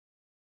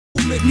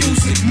movement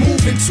music,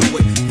 move into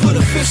it. Put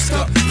a fist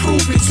up,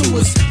 prove it to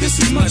us. This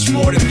is much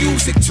more than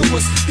music to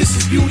us. This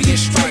is beauty and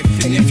strife.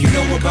 And if you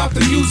know about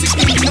the music,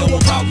 then you know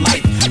about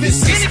life.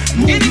 This is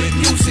movement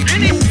music,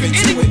 move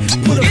into it.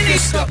 Put a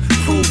fist up,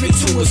 prove it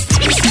to us.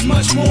 This is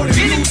much more than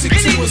music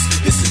to us.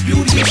 This is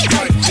beauty and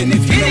strife. And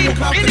if you know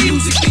about the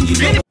music, then you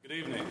know. Good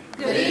evening.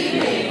 Good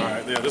evening. All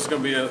right, yeah, this is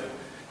going to be a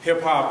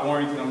hip-hop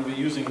oriented. I'm going to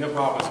be using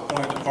hip-hop as a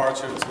point of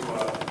departure to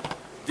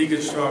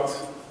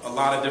deconstruct a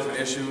lot of different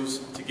issues,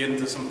 to get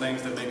into some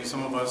things that maybe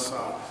some of us,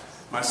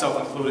 myself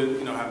included,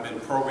 you know, have been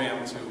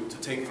programmed to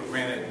take for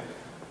granted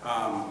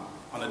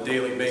on a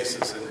daily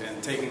basis,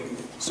 and taking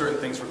certain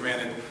things for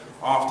granted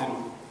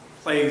often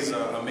plays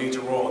a major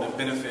role and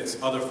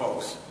benefits other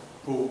folks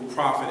who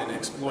profit and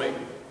exploit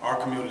our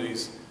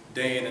communities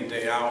day in and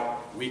day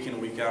out, week in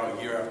and week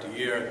out, year after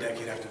year,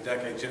 decade after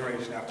decade,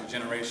 generation after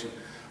generation.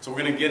 So we're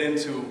going to get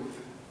into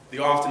the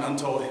often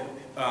untold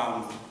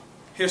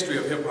history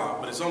of hip-hop,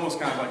 but it's almost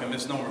kind of like a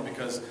misnomer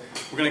because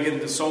we're going to get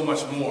into so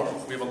much more.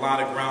 We have a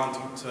lot of ground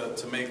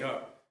to make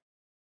up.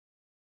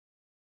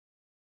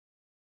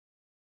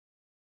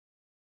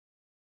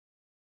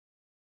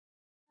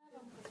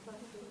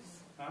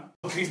 Huh?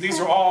 These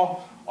are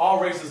all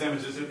racist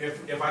images.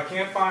 If I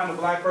can't find a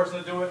black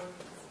person to do it,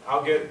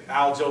 I'll get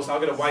Al Jolson, I'll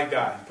get a white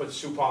guy, put the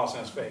shoe polish on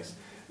his face.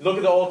 Look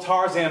at the old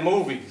Tarzan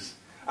movies.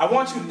 I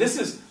want you,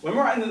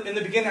 remember in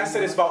the beginning I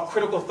said it's about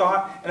critical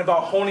thought and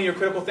about honing your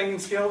critical thinking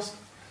skills?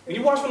 When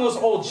you watch one of those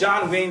old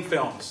John Wayne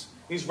films,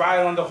 he's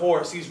riding on the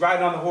horse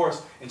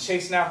and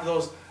chasing after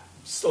those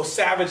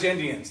savage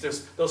Indians.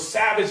 There's those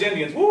savage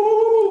Indians,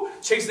 woo,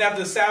 chasing after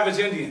the savage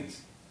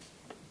Indians.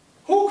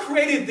 Who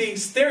created the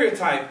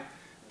stereotype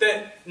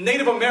that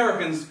Native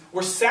Americans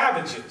were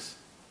savages?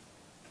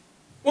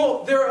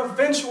 Well, their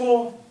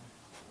eventual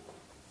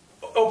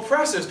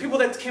oppressors, people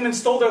that came and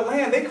stole their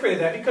land, they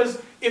created that,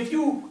 because if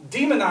you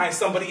demonize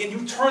somebody and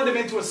you turn them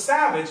into a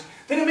savage,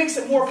 then it makes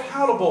it more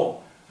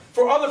palatable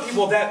for other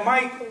people that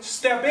might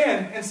step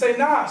in and say,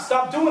 nah,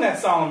 stop doing that,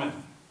 Solomon.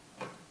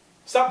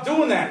 Stop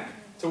doing that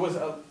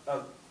to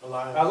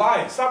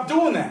Elias. Stop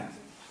doing that.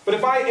 But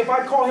if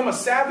I call him a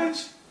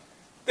savage,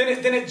 then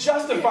it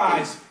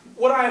justifies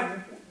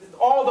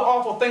all the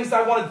awful things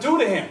that I want to do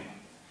to him.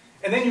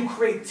 And then you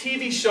create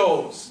TV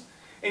shows,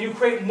 and you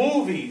create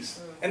movies,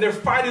 and they're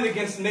fighting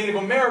against Native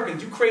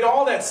Americans. You create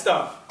all that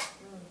stuff.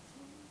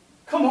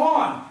 Come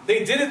on.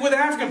 They did it with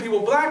African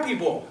people, black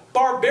people,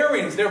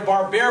 barbarians. They're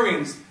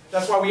barbarians.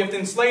 That's why we have to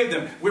enslave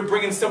them. We're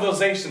bringing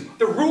civilization.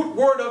 The root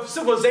word of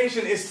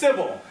civilization is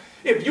civil.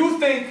 If you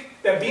think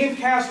that being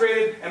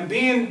castrated and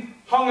being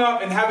hung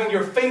up and having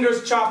your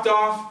fingers chopped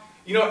off,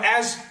 you know,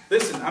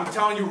 listen, I'm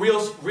telling you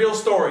real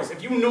stories.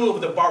 If you knew of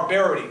the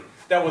barbarity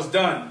that was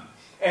done,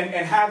 and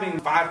having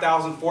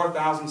 5,000,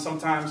 4,000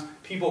 sometimes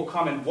people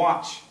come and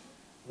watch,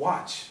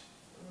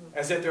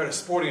 as if they're at a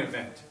sporting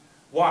event.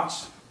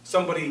 Watch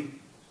somebody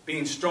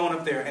being strewn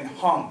up there and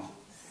hung.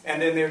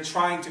 And then they're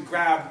trying to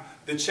grab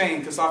the chain,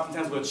 because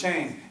oftentimes with a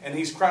chain, and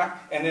he's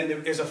cracked, and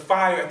then there's a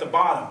fire at the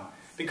bottom.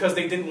 Because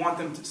they didn't want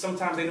them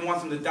sometimes they didn't want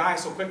them to die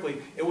so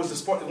quickly. It was a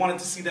sport, they wanted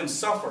to see them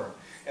suffer.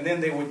 And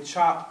then they would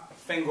chop a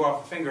finger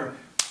off a finger,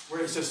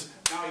 where it's just,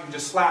 now you can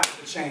just slap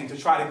the chain to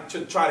try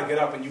to get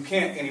up, and you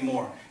can't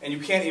anymore, and you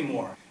can't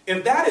anymore.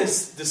 If that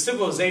is the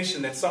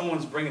civilization that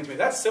someone's bringing to me,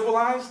 that's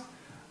civilized,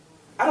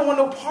 I don't want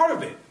no part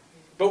of it.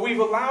 But we've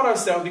allowed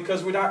ourselves,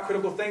 because we're not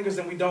critical thinkers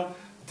and we don't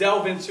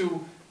delve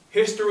into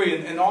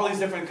history and all these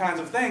different kinds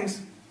of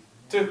things,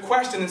 to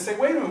question and say,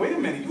 wait a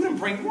minute, you won't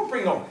bring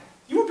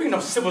no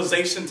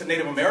civilization to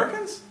Native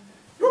Americans.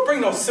 You won't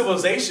bring no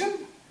civilization.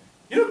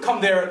 You didn't come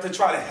there to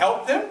try to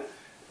help them.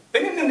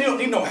 They didn't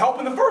need no help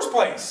in the first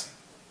place.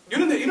 You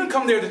didn't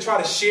come there to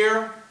try to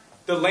share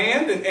the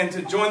land and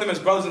to join them as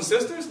brothers and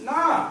sisters.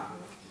 Nah.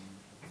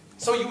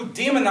 So you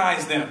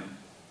demonize them.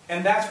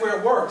 And that's where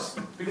it works.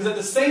 Because at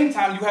the same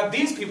time, you have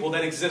these people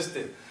that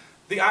existed.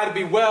 The Ida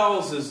B.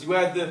 Welleses, you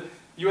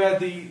had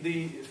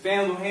the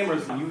Fannie Lou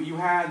Hamers, you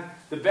had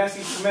the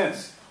Bessie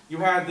Smiths, you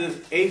had the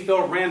A.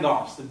 Phil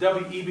Randolphs, the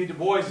W.E.B. Du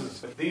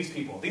Boises. These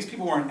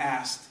people weren't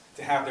asked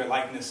to have their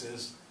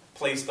likenesses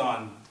placed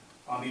on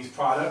these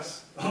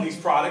products.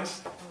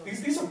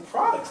 These are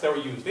products that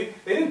were used. They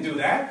didn't do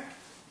that.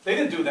 They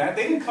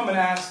didn't come and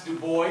ask Du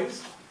Bois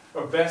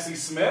or Bessie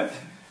Smith,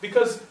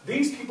 because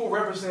these people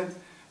represent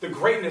the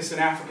greatness in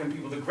African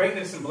people, the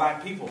greatness in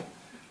black people,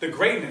 the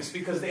greatness,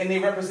 and they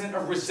represent a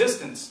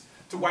resistance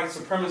to white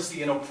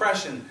supremacy and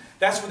oppression.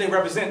 That's what they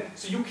represent.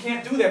 So you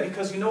can't do that,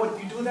 because you know what,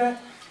 if you do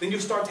that, then you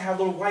start to have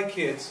little white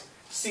kids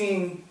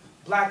seeing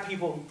black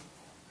people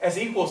as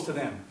equals to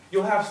them.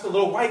 You'll have the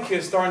little white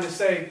kids starting to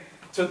say,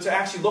 to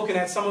actually looking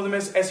at some of them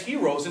as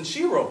heroes and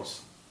sheroes.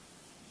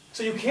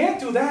 So you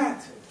can't do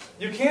that.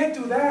 You can't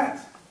do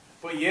that.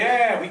 But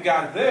yeah, we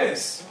got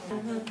this.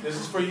 This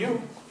is for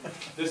you.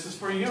 This is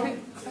for you.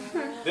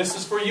 This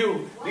is for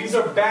you. These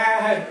are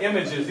bad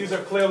images. These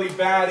are clearly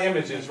bad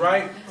images,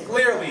 right?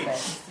 Clearly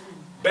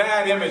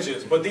bad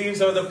images. But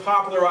these are the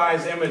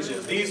popularized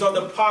images. These are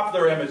the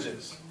popular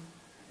images.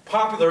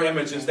 Popular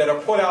images that are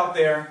put out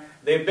there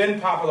They've been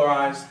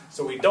popularized,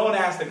 so we don't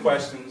ask the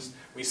questions.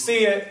 We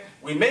see it.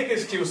 We make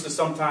excuses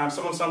sometimes.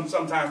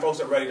 Sometimes folks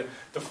are ready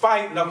to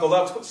fight, knuckle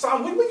up.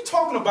 Son, what are you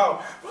talking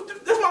about?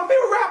 This is my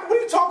favorite rapper. What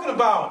are you talking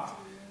about?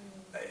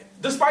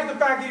 Despite the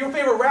fact that your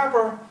favorite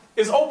rapper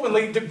is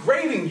openly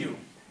degrading you.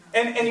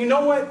 And you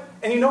know what?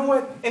 And you know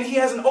what? And he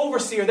has an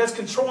overseer that's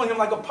controlling him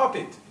like a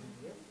puppet.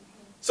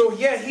 So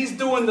yeah, he's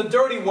doing the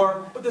dirty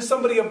work, but there's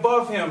somebody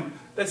above him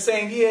that's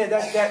saying, yeah,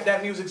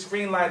 that music's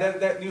green light.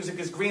 That music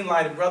is green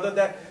lighted, brother.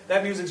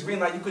 That music's green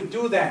light. You could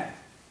do that.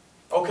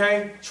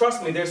 Okay?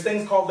 Trust me, there's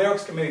things called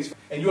lyrics committees.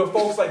 And you have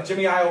folks like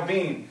Jimmy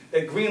Iovine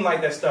that green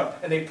light that stuff,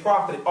 and they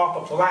profit off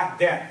of Black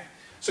death.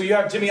 So you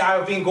have Jimmy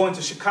Iovine going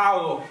to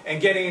Chicago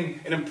and getting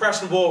an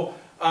impressionable,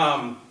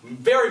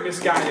 very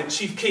misguided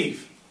Chief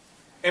Keef.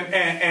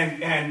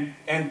 And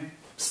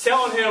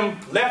selling him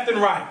left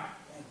and right.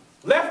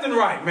 Left and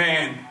right,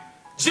 man.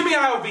 Jimmy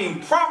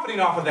Iovine profiting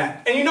off of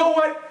that. And you know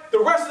what? The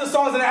rest of the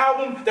songs in the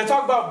album that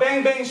talk about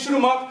bang, bang, shoot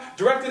 'em up,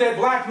 directed at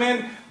black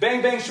men,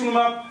 bang, bang, shoot 'em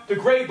up,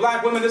 degrade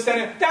black women, this and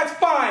that, that's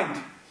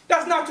fine.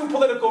 That's not too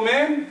political,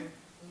 man.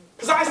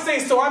 Because I say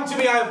so. I'm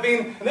Jimmy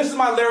Iovine, and this is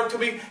my lyric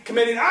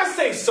committee, and I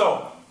say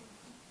so.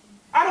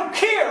 I don't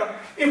care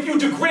if you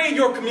degrade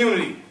your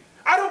community.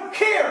 I don't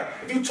care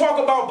if you talk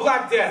about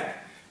Black death.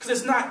 Because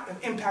it's not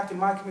impacting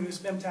my community, it's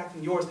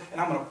impacting yours,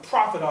 and I'm going to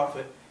profit off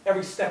it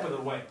every step of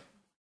the way.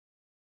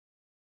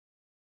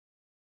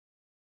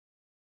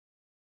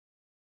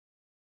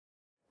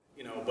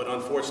 You know, but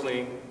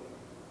unfortunately,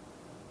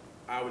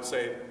 I would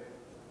say,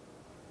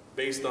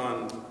 based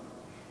on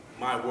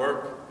my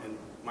work and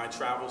my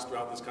travels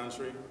throughout this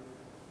country,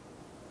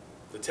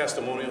 the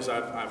testimonials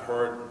I've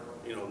heard,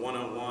 you know,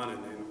 one-on-one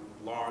and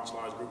in large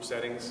group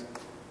settings,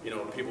 you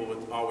know, people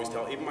would always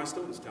tell, even my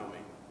students tell me,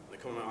 they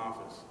come in my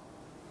office,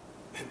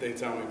 and they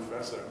tell me,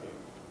 Professor,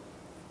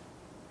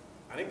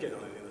 I didn't get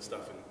any of this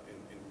stuff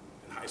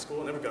in high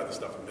school. I never got this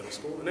stuff in middle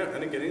school. I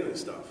didn't get any of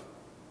this stuff.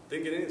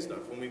 Didn't get any of this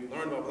stuff. When we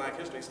learned about Black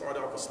history, it started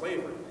off with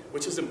slavery,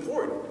 which is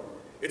important.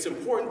 It's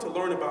important to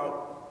learn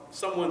about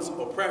someone's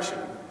oppression,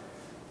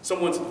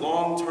 someone's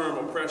long-term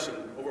oppression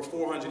over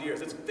 400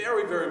 years. It's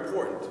very, very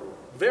important.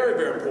 Very,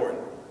 very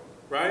important,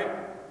 right?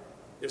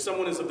 If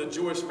someone is of the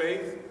Jewish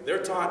faith,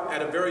 they're taught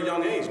at a very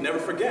young age, never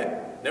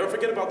forget. Never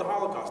forget about the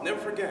Holocaust. Never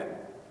forget.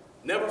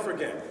 Never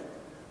forget.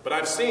 But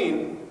I've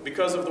seen,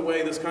 because of the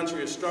way this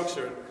country is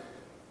structured,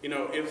 you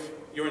know, if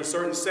you're in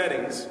certain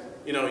settings,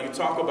 you know, you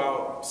talk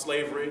about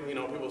slavery, you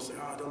know, people say,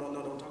 oh,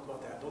 don't talk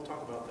about that. Don't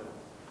talk about that.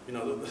 You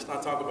know, let's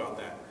not talk about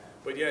that.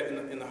 But yet,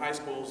 in the high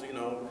schools, you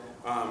know,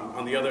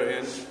 on the other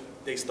end,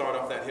 they start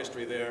off that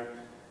history there.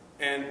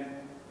 And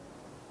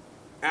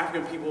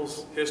African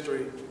people's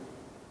history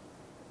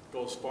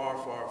goes far,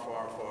 far,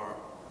 far, far.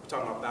 We're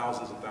talking about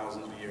thousands and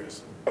thousands of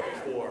years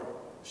before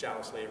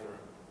chattel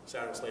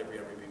slavery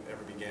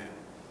ever began.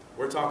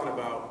 We're talking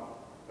about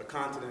a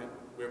continent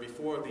where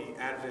before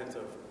the advent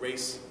of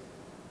race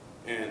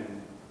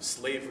and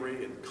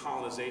slavery and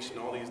colonization,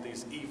 all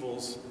these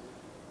evils,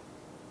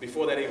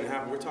 before that even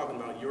happened, we're talking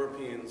about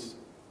Europeans.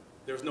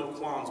 There's no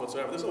qualms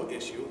whatsoever. There's no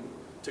issue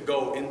to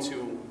go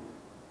into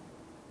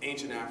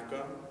ancient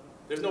Africa.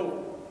 There's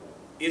no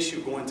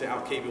issue going to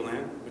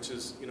Al-Kabulan, which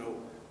is, you know,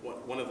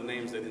 one of the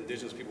names that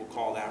indigenous people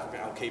called Africa,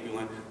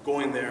 Al-Kabulan,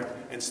 going there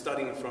and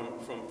studying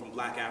from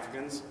Black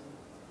Africans.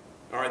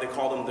 All right, they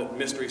called them the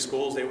mystery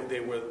schools. They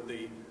were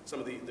some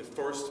of the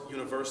first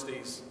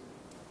universities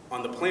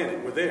on the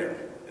planet were there.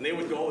 And they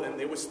would go and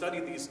they would study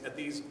at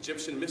these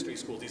Egyptian mystery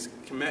schools, these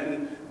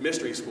Kemetan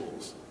mystery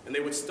schools. And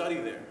they would study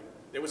there.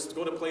 They would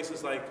go to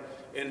places like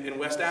in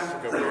West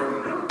Africa,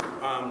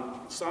 where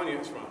Sonia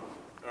is from.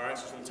 All right,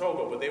 she's from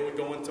Togo, but they would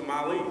go into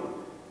Mali,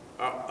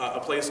 a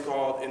place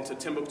called into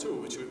Timbuktu,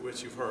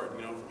 which you've heard,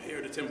 you know, from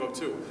here to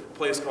Timbuktu, a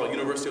place called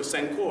University of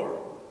Senghor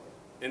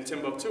in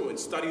Timbuktu, and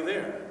study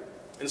there,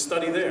 and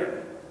study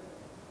there.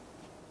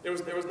 There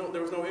was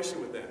no issue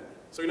with that.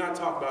 So you're not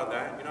talking about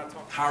that. You're not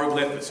talking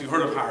hieroglyphics. You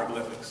heard of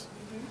hieroglyphics?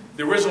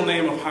 The original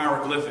name of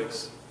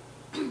hieroglyphics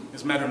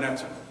is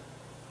Medu-Neter,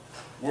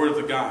 word of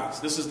the gods.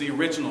 This is the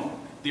original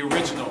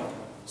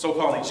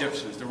so-called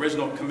Egyptians, the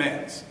original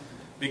Kemets.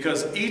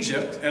 Because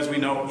Egypt, as we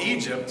know,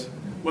 Egypt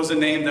was a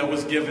name that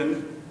was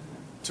given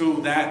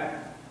to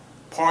that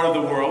part of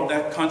the world,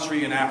 that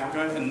country in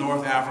Africa, in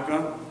North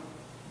Africa,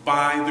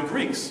 by the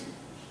Greeks.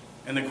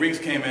 And the Greeks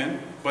came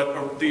in,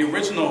 but the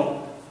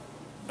original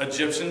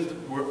Egyptians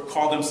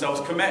called themselves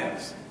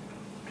Kemets.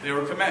 They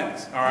were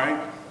Kemets, all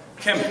right?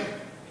 Kemet.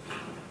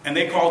 And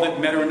they called it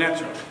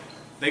Medu-Neter.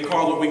 They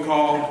called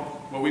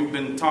what we've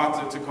been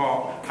taught to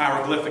call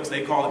hieroglyphics.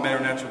 They call it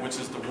Medu-Neter, which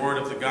is the word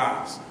of the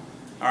gods,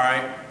 all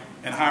right?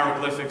 And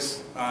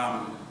hieroglyphics,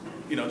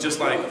 you know, just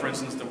like, for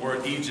instance, the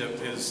word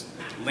Egypt is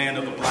land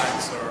of the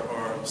blacks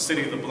or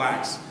city of the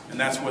blacks, and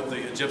that's what the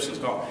Egyptians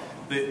called.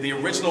 The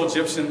original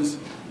Egyptians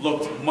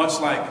looked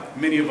much like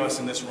many of us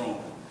in this room.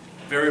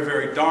 Very,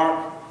 very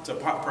dark to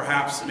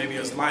perhaps maybe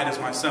as light as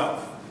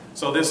myself.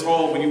 So this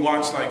whole, when you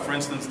watch, like, for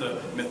instance,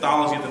 the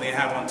mythology that they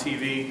have on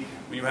TV,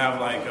 when you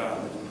have, like,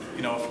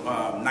 you know,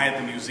 Night at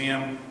the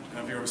Museum,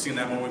 know if you've ever seen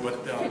that movie,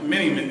 but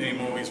many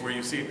movies where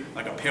you see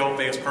like a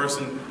pale-faced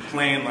person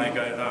playing like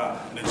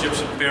an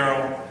Egyptian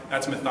pharaoh.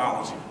 That's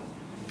mythology,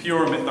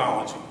 pure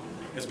mythology.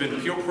 It's been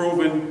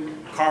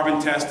proven,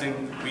 carbon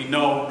testing. We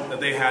know that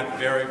they had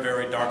very,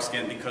 very dark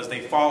skin because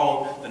they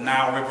followed the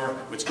Nile River,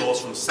 which goes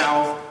from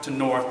south to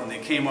north, and they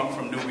came up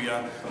from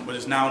Nubia, what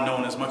is now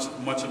known as,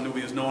 much of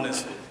Nubia is known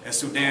as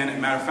Sudan. As a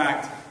matter of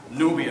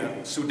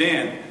fact,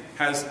 Sudan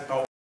has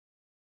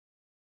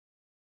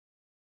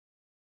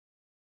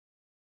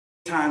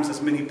times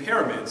as many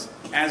pyramids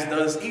as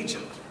does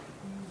Egypt.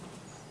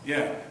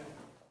 Yeah.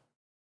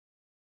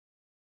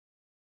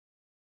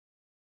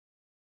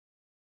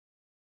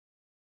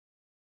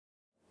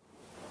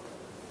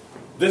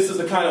 This is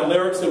the kind of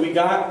lyrics that we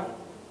got.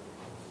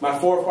 My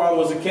forefather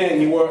was a king.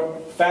 He wore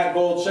fat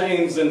gold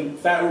chains and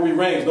fat ruby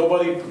rings.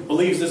 Nobody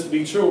believes this to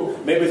be true.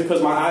 Maybe it's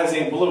because my eyes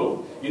ain't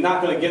blue. You're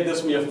not going to get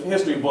this from your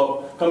history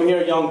book. Come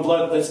here, young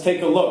blood, let's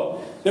take a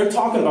look. They're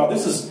talking about,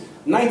 this is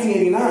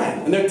 1989,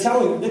 and they're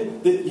telling,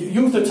 the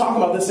youth are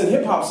talking about this in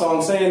hip-hop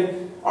songs,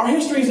 saying, our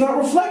history is not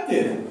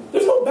reflected.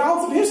 There's no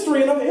balance of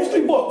history in other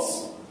history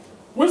books.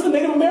 Where's the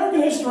Native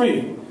American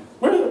history?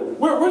 Where's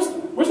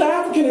the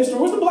African history?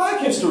 Where's the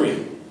black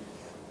history?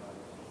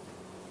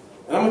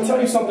 And I'm going to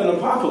tell you something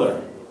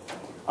unpopular.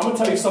 I'm going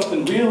to tell you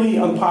something really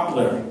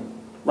unpopular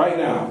right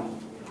now.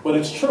 But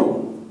it's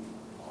true.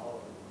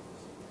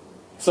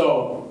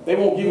 So, they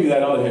won't give you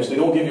that other history.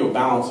 They won't give you a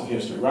balance of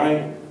history,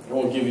 right? They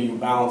won't give you a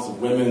balance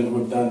of women who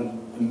have done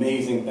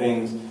amazing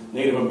things,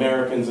 Native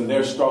Americans and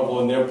their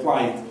struggle and their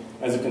plight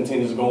as it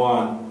continues to go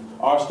on.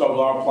 Our struggle,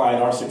 our plight,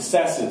 our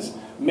successes,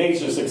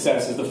 major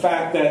successes. The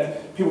fact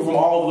that people from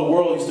all over the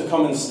world used to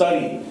come and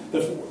study.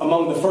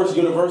 Among the first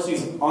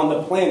universities on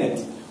the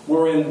planet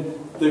were in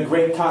the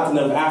great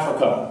continent of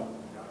Africa.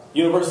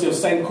 University of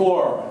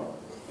Sankore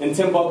in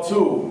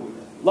Timbuktu,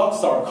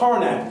 Luxor,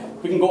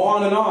 Karnak. We can go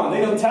on and on.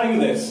 They don't tell you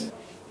this.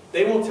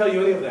 They won't tell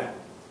you any of that.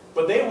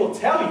 But they will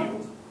tell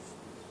you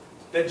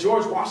that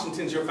George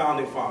Washington's your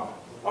founding father.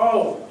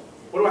 Oh,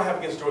 what do I have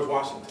against George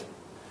Washington?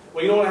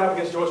 Well, you know what I have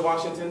against George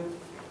Washington?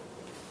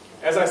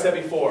 As I said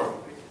before,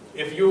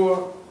 if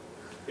you're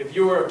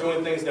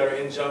doing things that are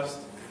unjust,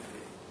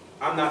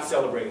 I'm not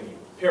celebrating you.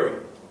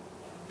 Period.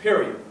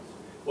 Period.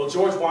 Well,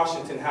 George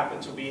Washington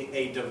happened to be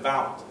a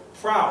devout,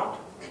 proud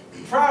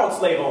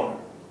slave owner.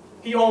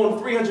 He owned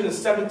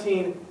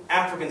 317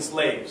 African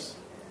slaves.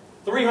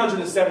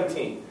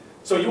 317.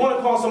 So you want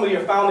to call somebody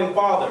your founding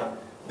father,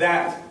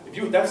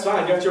 that's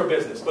fine, that's your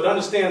business. But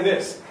understand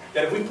this,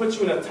 that if we put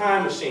you in a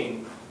time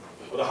machine,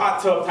 with a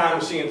hot tub time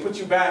machine, and put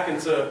you back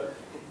into,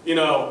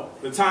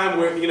 the time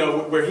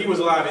where he was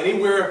alive,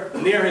 anywhere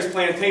near his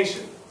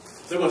plantation,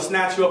 they're going to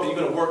snatch you up and you're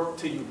going to work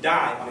till you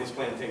die on his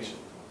plantation.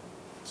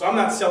 So I'm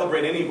not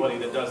celebrating anybody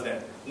that does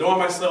that. Nor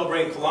am I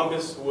celebrating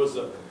Columbus,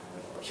 who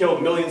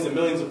killed millions and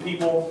millions of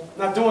people.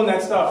 Not doing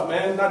that stuff,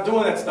 man. Not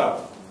doing that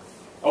stuff.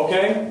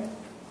 Okay?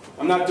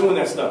 I'm not doing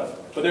that stuff.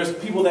 But there's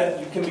people that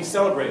you can be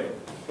celebrated.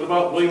 What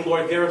about William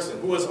Lloyd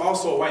Garrison, who was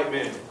also a white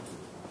man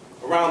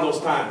around those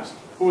times,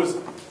 who was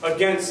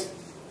against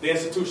the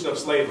institution of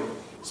slavery,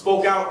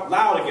 spoke out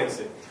loud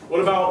against it?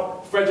 What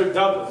about Frederick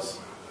Douglass?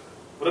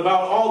 What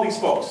about all these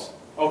folks?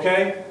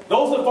 Okay?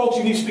 Those are the folks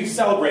you need to be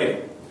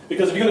celebrating.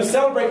 Because if you're going to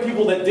celebrate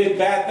people that did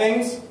bad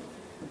things,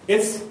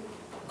 it's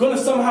going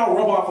to somehow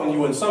rub off on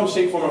you in some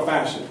shape, form, or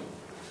fashion.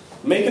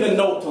 Make it a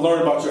note to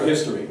learn about your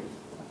history.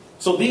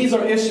 So these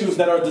are issues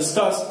that are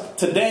discussed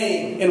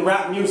today in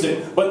rap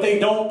music, but they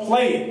don't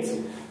play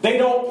it. They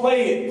don't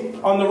play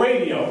it on the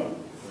radio.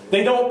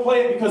 They don't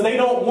play it because they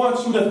don't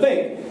want you to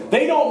think.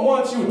 They don't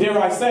want you, dare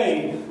I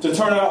say, to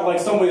turn out like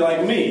somebody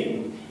like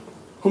me,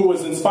 who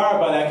was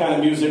inspired by that kind of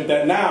music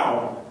that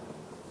now,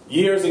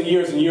 years and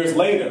years and years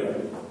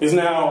later, is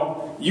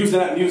now using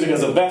that music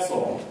as a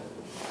vessel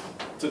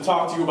to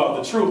talk to you about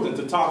the truth and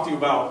to talk to you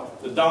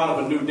about the dawn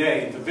of a new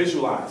day and to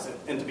visualize it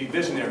and to be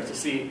visionary, to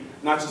see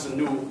not just a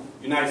new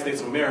United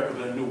States of America,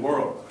 but a new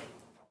world.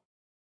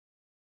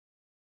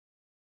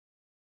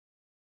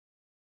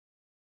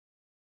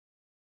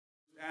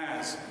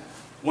 As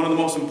one of the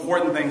most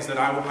important things that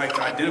I would like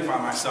to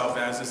identify myself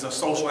as is a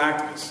social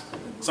activist.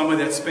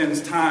 Somebody that spends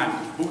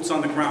time, boots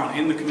on the ground,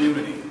 in the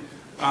community,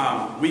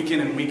 week in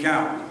and week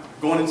out,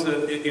 going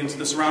into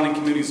the surrounding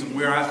communities and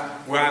where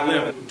I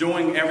live,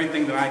 doing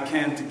everything that I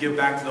can to give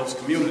back to those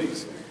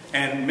communities,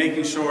 and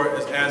making sure,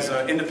 as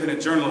an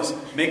independent journalist,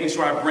 making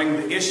sure I bring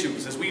the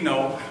issues, as we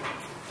know,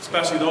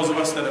 especially those of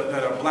us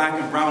that are black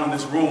and brown in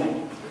this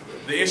room,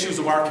 the issues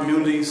of our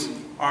communities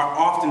are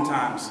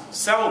oftentimes,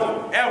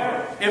 seldom,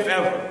 ever, if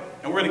ever,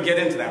 and we're going to get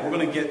into that, we're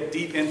going to get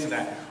deep into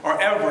that, are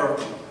ever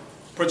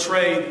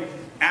portrayed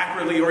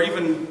accurately or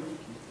even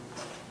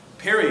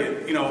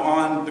period,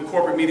 on the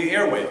corporate media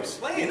airwaves.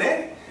 Playing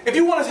it. If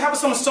you want to have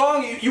some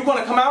song, you want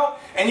to come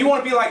out and you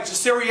want to be like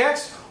Jasiri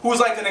X, who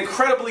is like an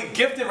incredibly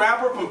gifted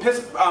rapper from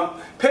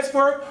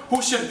Pittsburgh,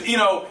 who should,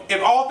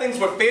 if all things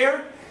were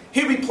fair,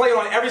 he'd be played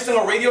on every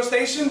single radio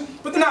station,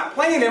 but they're not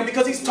playing him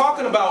because he's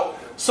talking about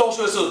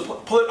socialism,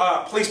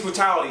 police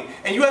brutality.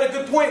 And you had a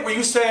good point where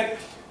you said,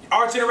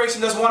 our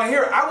generation doesn't want to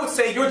hear it. I would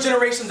say your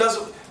generation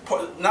doesn't,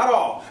 not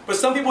all, but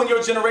some people in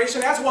your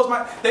generation, as well as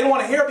mine, they don't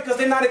want to hear it because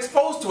they're not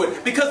exposed to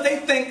it. Because they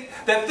think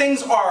that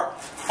things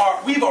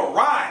we've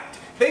arrived.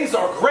 Things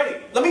are great.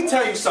 Let me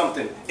tell you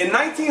something. In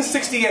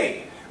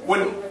 1968,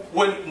 when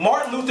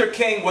Martin Luther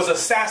King was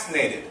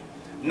assassinated,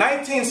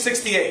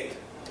 1968,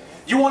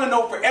 you want to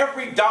know, for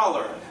every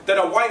dollar that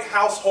a white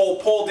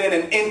household pulled in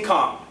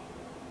income,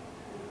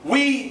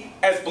 we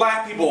as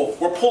black people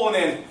were pulling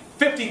in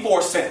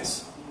 54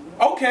 cents.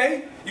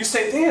 Okay, you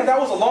say, damn, that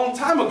was a long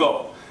time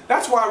ago.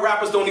 That's why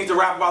rappers don't need to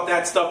rap about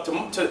that stuff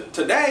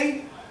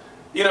today.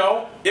 You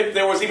know, if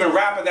there was even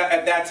rap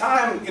at that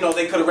time, you know,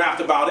 they could have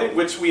rapped about it,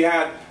 which we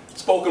had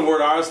spoken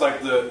word artists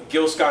like the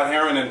Gil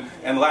Scott-Heron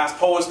and Last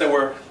Poets that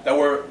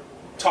were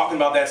talking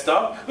about that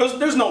stuff.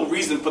 There's no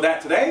reason for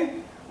that today.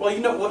 Well, you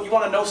know what? You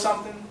want to know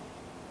something?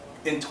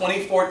 In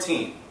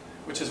 2014,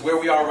 which is where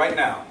we are right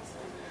now,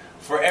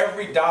 for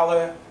every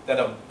dollar that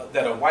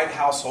a white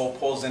household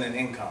pulls in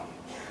income,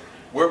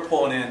 we're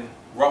pulling in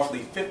roughly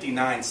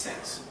 59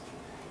 cents.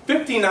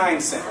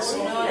 59 cents.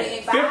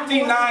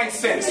 59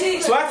 cents.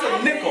 So that's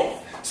a nickel.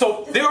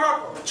 So there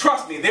are,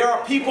 trust me, there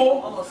are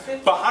people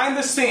behind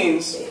the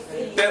scenes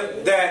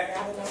that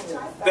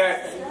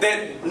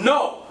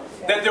know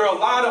that there are a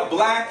lot of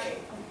black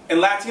and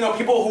Latino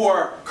people who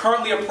are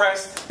currently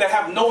oppressed that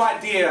have no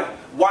idea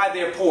why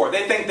they're poor.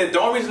 They think that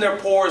the only reason they're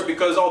poor is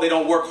because, oh, they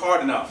don't work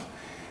hard enough.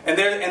 And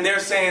they're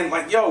saying,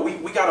 like, yo,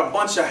 we got a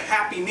bunch of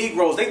happy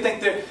Negroes. They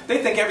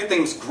think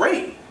everything's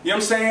great. You know what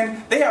I'm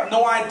saying? They have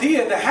no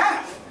idea the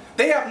half.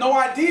 They have no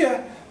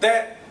idea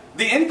that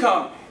the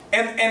income,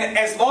 and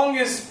as long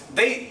as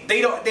they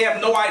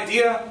have no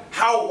idea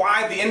how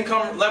wide the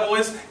income level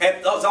is, and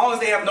as long as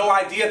they have no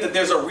idea that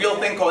there's a real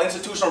thing called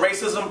institutional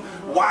racism,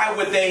 why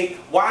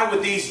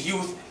would these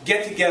youth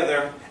get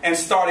together and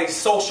start a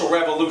social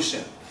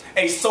revolution?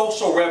 A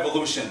social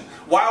revolution.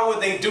 Why would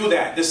they do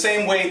that? The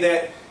same way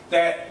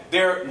that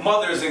their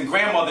mothers and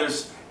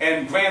grandmothers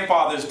and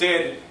grandfathers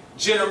did,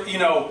 you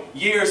know,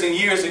 years and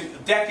years,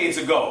 decades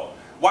ago.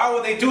 Why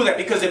would they do that?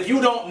 Because if you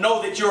don't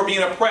know that you're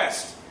being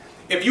oppressed,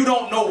 if you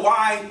don't know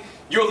why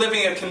you're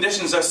living in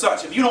conditions as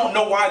such, if you don't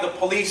know why the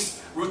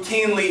police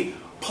routinely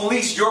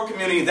police your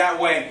community that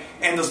way,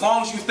 and as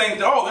long as you think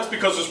that, oh, that's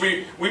because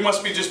we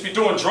must just be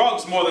doing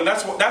drugs more than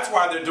that's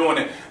why they're doing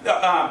it.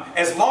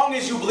 As long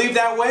as you believe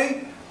that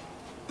way,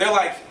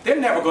 they're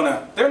never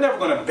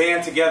gonna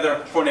band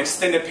together for an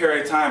extended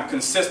period of time,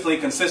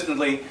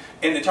 consistently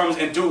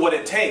and do what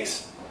it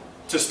takes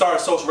to start a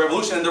social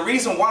revolution. And the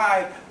reason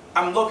why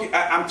I'm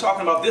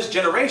talking about this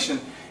generation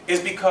is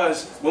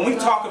because when we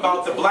talk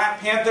about the Black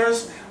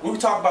Panthers, when we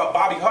talk about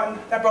Bobby Hutton,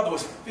 that brother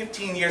was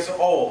 15 years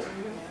old.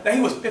 Now,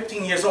 he was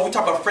 15 years old. We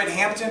talk about Fred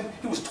Hampton,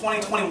 he was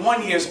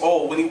 21 years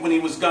old when he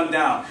was gunned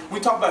down. We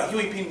talk about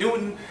Huey P.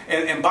 Newton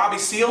and Bobby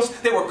Seals.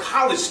 They were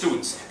college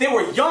students. They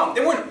were young.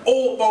 They weren't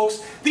old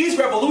folks. These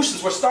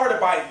revolutions were started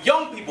by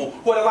young people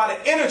who had a lot of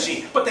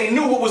energy, but they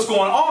knew what was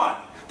going on.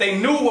 They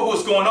knew what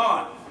was going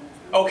on.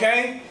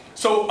 Okay?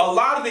 So a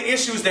lot of the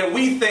issues that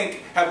we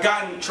think have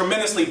gotten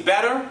tremendously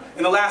better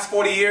in the last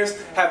 40 years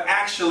have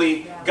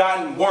actually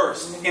gotten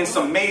worse in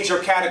some major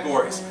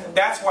categories.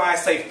 That's why I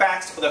say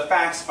facts are the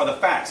facts are the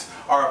facts.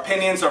 Our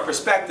opinions, our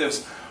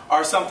perspectives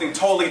are something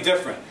totally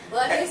different.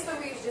 But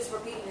history is just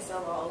repeating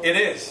itself all over. It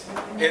is.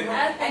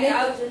 I think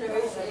our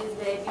generation is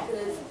bad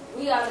because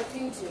we are the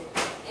future.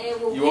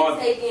 And what we're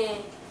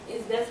taking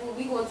is that's what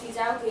we're going to teach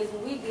our kids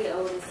when we get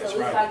older. So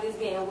it's like it's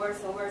getting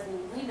worse and worse,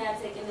 and we're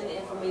not taking in the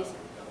information.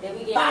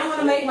 If I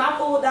want to make my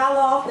full dollar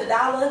off the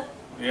dollar,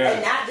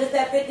 and not just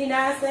that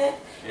 59 cents,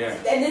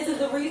 and this is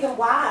the reason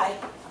why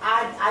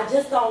I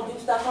just don't do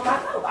stuff for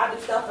myself. I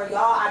do stuff for y'all,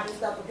 I do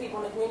stuff for people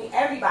in the community,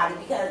 everybody,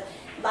 because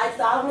like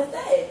Solomon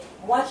said,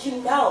 once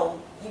you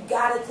know, you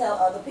got to tell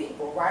other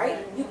people,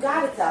 right? You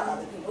got to tell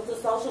other people. It's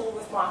a social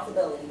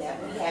responsibility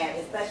that we have,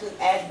 especially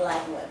as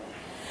black women.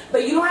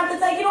 But you don't have to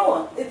take it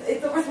on.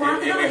 It's a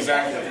responsibility.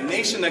 Exactly. A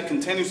nation that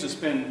continues to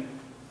spend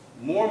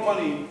more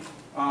money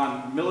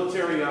on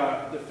military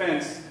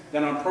defense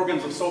than on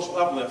programs of social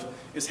uplift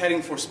is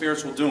heading for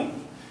spiritual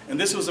doom. And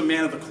this was a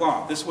man of the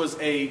cloth. This was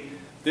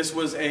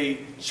a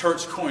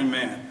church-going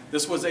man.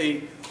 This was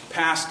a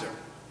pastor.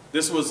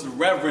 This was the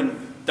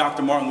Reverend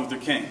Dr. Martin Luther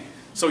King.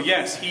 So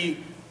yes,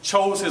 he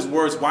chose his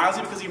words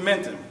wisely because he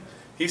meant them.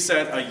 He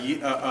said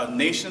a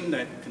nation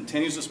that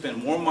continues to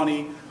spend more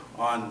money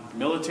on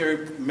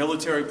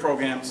military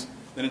programs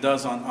than it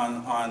does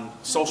on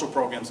social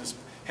programs is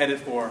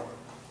headed for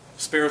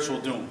spiritual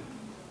doom.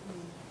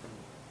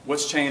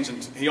 What's changed?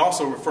 And he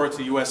also referred to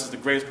the U.S. as the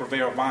greatest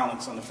purveyor of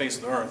violence on the face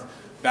of the earth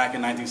back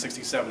in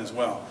 1967 as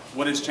well.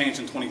 What has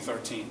changed in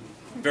 2013?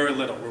 Very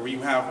little, where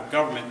you have a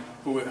government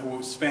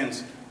who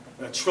spends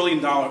 $1 trillion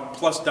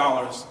plus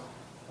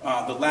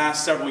the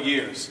last several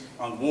years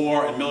on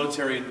war and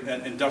military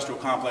and industrial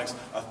complex,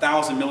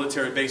 1,000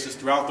 military bases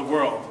throughout the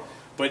world,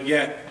 but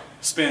yet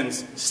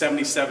spends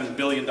 $77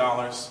 billion,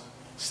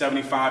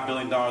 $75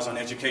 billion on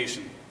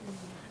education.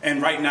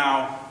 And right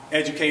now,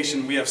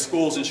 education, we have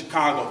schools in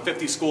Chicago,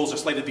 50 schools are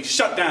slated to be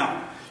shut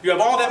down. You have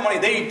all that money.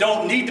 They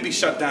don't need to be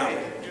shut down.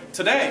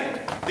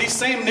 Today, these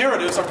same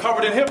narratives are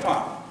covered in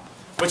hip-hop,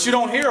 but you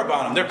don't hear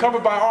about them. They're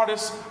covered by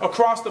artists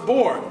across the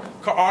board.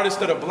 Artists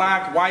that are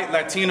black, white,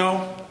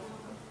 Latino,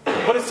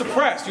 but it's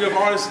suppressed. You have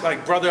artists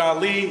like Brother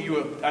Ali, you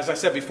have, as I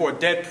said before,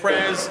 Dead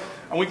Prez,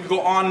 and we could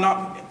go on and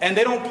on, and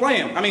they don't play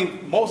him. I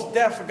mean, Mos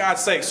Def, for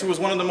God's sakes, who was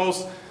one of the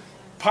most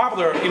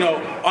popular,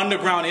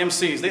 underground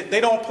MCs,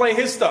 they don't play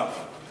his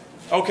stuff,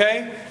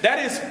 okay? That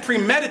is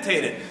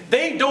premeditated.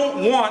 They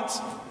don't want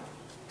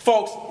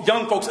folks,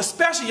 young folks,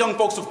 especially young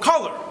folks of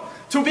color,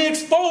 to be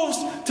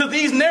exposed to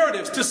these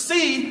narratives, to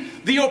see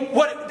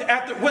what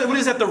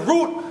is at the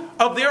root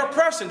of their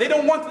oppression. They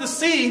don't want to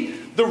see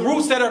the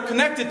roots that are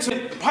connected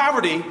to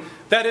poverty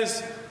that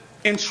is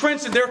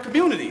entrenched in their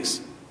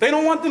communities. They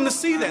don't want them to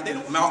see that.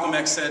 Malcolm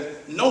X said,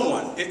 no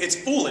one, it's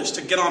foolish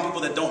to get on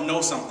people that don't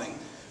know something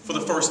for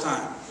the first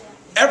time.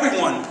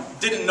 Everyone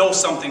didn't know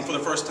something for the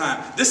first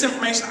time. This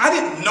information, I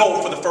didn't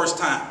know for the first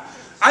time.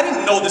 I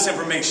didn't know this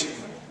information.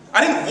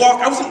 I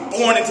wasn't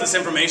born into this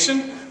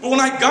information, but when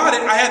I got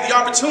it, I had the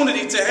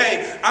opportunity to,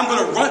 hey, I'm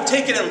going to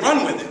take it and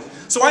run with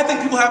it. So I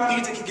think people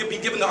need to be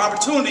given the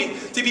opportunity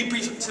to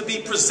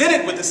be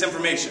presented with this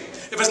information.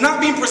 If it's not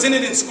being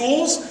presented in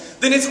schools,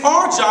 then it's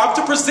our job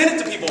to present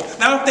it to people.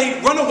 Now, if they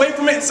run away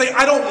from it and say,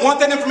 I don't want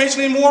that information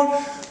anymore,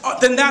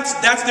 then that's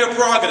their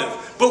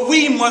prerogative. But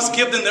we must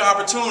give them the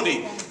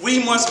opportunity.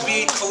 We must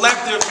be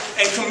collective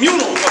and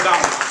communal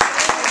about it.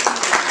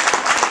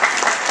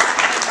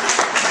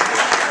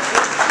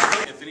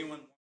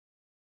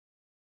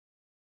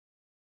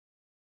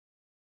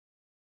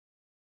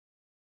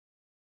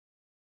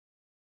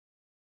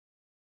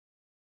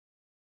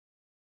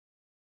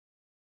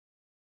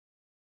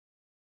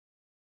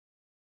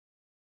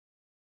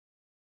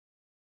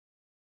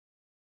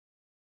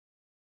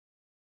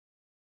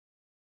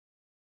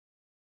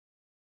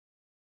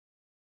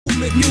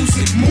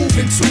 Music, move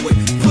into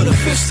it, put a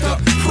fist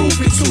up, prove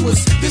it to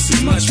us. This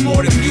is much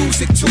more than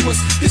music to us.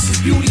 This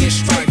is beauty and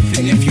strife.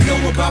 And if you know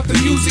about the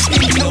music,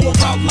 then you know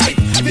about life.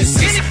 This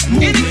is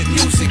movement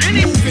music,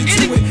 move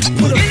into it,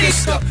 put a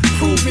fist up,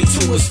 prove it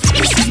to us.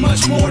 This is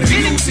much more than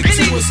music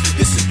to us.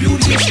 This is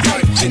beauty and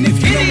strife. And if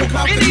you know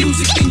about the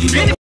music, then you know